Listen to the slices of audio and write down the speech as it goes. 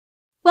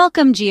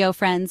Welcome, Geo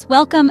Friends.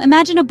 Welcome.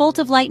 Imagine a bolt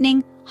of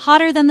lightning,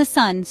 hotter than the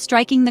sun,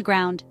 striking the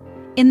ground.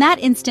 In that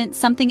instant,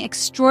 something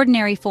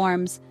extraordinary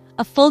forms,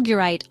 a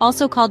fulgurite,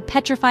 also called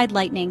petrified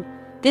lightning.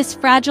 This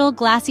fragile,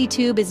 glassy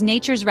tube is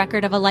nature's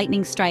record of a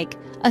lightning strike,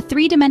 a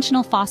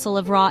three-dimensional fossil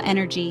of raw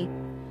energy.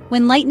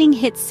 When lightning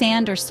hits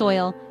sand or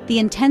soil, the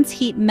intense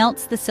heat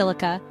melts the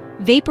silica,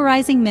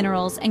 vaporizing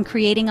minerals and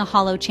creating a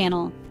hollow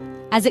channel.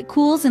 As it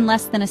cools in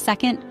less than a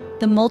second,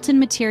 the molten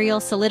material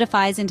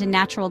solidifies into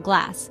natural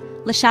glass,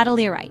 le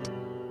chatelierite.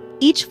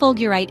 Each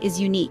fulgurite is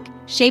unique,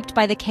 shaped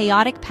by the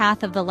chaotic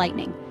path of the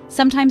lightning,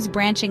 sometimes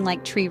branching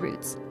like tree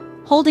roots.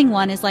 Holding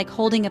one is like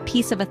holding a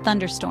piece of a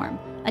thunderstorm,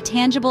 a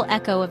tangible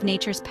echo of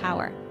nature's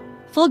power.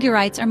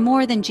 Fulgurites are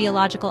more than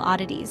geological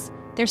oddities.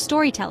 They're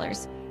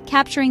storytellers,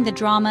 capturing the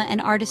drama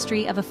and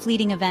artistry of a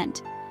fleeting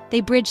event.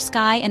 They bridge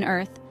sky and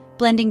earth,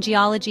 blending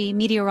geology,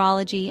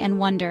 meteorology, and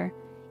wonder.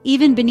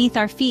 Even beneath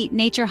our feet,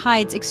 nature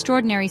hides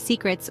extraordinary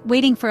secrets,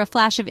 waiting for a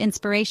flash of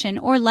inspiration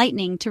or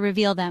lightning to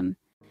reveal them.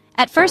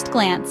 At first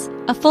glance,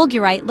 a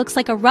fulgurite looks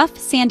like a rough,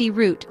 sandy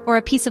root or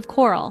a piece of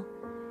coral.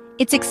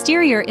 Its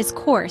exterior is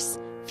coarse,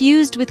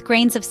 fused with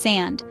grains of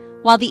sand,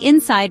 while the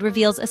inside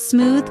reveals a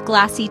smooth,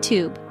 glassy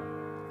tube.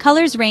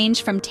 Colors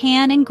range from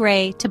tan and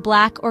gray to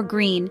black or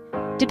green,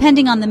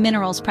 depending on the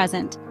minerals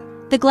present.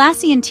 The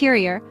glassy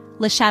interior,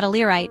 le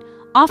chatelierite,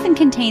 often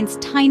contains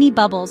tiny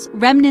bubbles,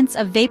 remnants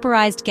of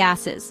vaporized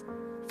gases.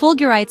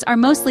 Fulgurites are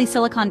mostly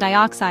silicon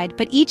dioxide,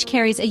 but each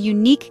carries a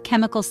unique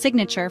chemical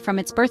signature from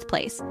its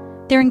birthplace.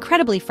 They're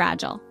incredibly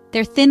fragile,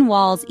 their thin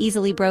walls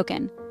easily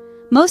broken.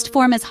 Most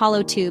form as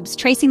hollow tubes,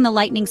 tracing the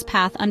lightning's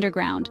path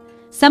underground.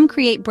 Some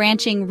create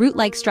branching,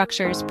 root-like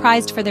structures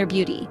prized for their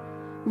beauty.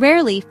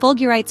 Rarely,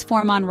 fulgurites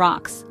form on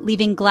rocks,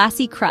 leaving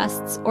glassy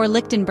crusts or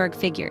Lichtenberg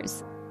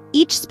figures.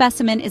 Each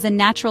specimen is a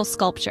natural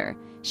sculpture,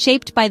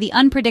 shaped by the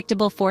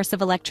unpredictable force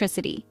of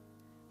electricity.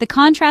 The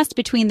contrast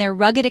between their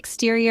rugged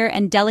exterior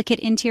and delicate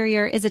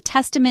interior is a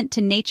testament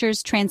to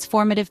nature's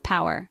transformative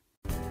power.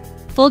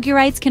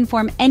 Fulgurites can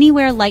form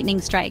anywhere lightning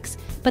strikes,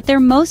 but they're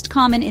most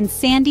common in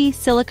sandy,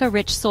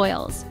 silica-rich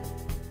soils.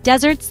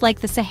 Deserts like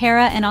the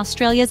Sahara and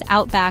Australia's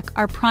outback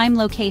are prime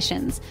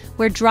locations,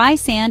 where dry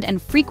sand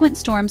and frequent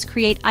storms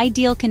create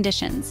ideal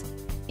conditions.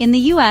 In the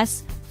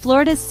U.S.,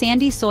 Florida's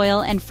sandy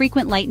soil and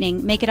frequent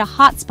lightning make it a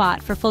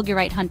hotspot for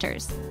fulgurite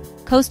hunters.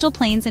 Coastal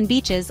plains and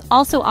beaches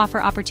also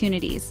offer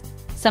opportunities.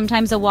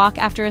 Sometimes a walk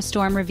after a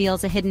storm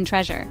reveals a hidden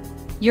treasure.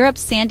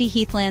 Europe's sandy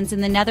heathlands in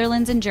the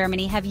Netherlands and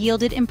Germany have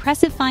yielded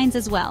impressive finds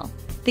as well.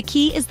 The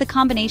key is the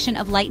combination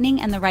of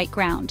lightning and the right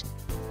ground.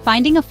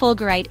 Finding a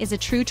fulgurite is a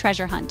true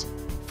treasure hunt,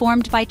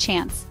 formed by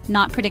chance,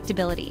 not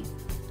predictability.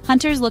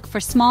 Hunters look for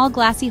small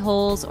glassy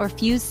holes or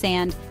fused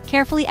sand,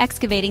 carefully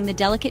excavating the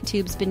delicate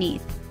tubes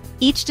beneath.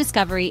 Each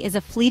discovery is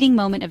a fleeting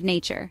moment of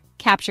nature,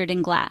 captured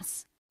in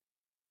glass.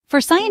 For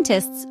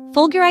scientists,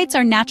 fulgurites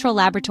are natural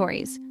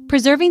laboratories,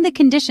 preserving the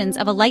conditions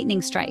of a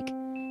lightning strike.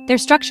 Their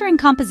structure and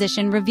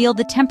composition reveal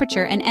the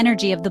temperature and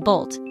energy of the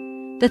bolt.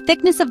 The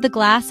thickness of the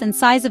glass and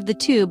size of the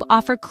tube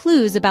offer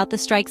clues about the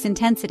strike's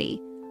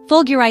intensity.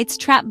 Fulgurites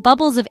trap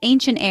bubbles of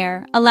ancient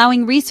air,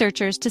 allowing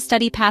researchers to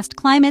study past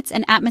climates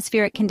and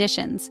atmospheric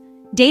conditions.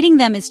 Dating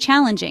them is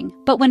challenging,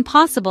 but when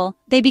possible,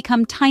 they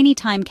become tiny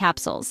time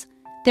capsules.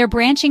 Their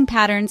branching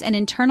patterns and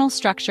internal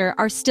structure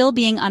are still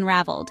being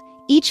unraveled,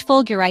 each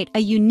fulgurite a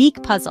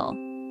unique puzzle.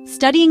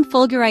 Studying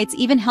fulgurites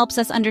even helps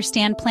us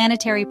understand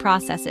planetary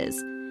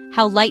processes,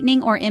 how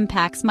lightning or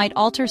impacts might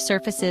alter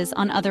surfaces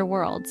on other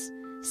worlds.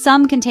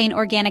 Some contain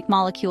organic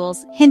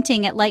molecules,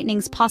 hinting at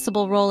lightning's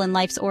possible role in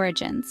life's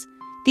origins.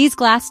 These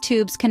glass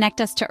tubes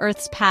connect us to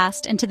Earth's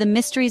past and to the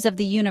mysteries of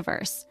the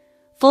universe.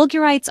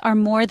 Fulgurites are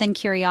more than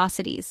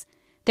curiosities.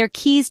 They're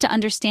keys to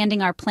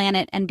understanding our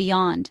planet and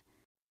beyond.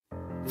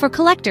 For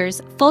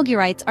collectors,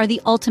 fulgurites are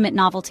the ultimate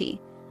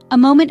novelty, a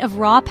moment of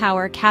raw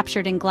power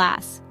captured in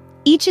glass.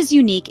 Each is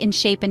unique in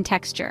shape and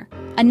texture,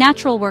 a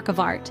natural work of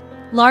art.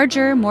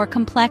 Larger, more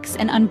complex,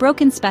 and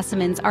unbroken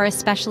specimens are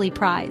especially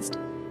prized.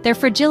 Their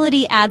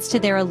fragility adds to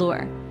their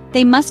allure.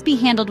 They must be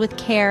handled with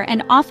care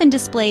and often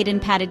displayed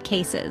in padded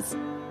cases.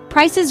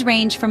 Prices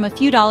range from a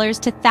few dollars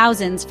to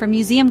thousands for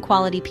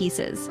museum-quality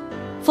pieces.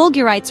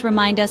 Fulgurites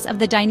remind us of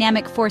the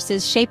dynamic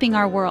forces shaping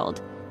our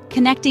world,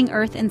 connecting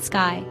earth and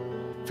sky.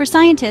 For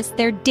scientists,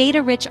 they're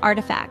data-rich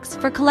artifacts.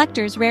 For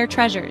collectors, rare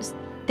treasures.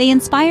 They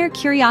inspire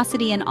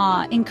curiosity and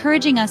awe,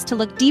 encouraging us to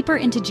look deeper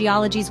into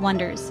geology's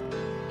wonders.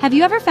 Have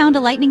you ever found a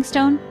lightning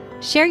stone?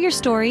 Share your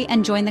story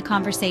and join the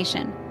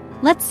conversation.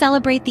 Let's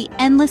celebrate the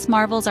endless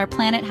marvels our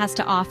planet has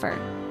to offer.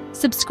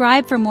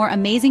 Subscribe for more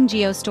amazing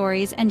geo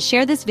stories and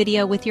share this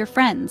video with your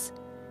friends.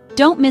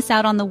 Don't miss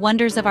out on the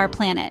wonders of our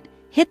planet.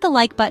 Hit the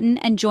like button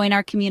and join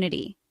our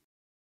community.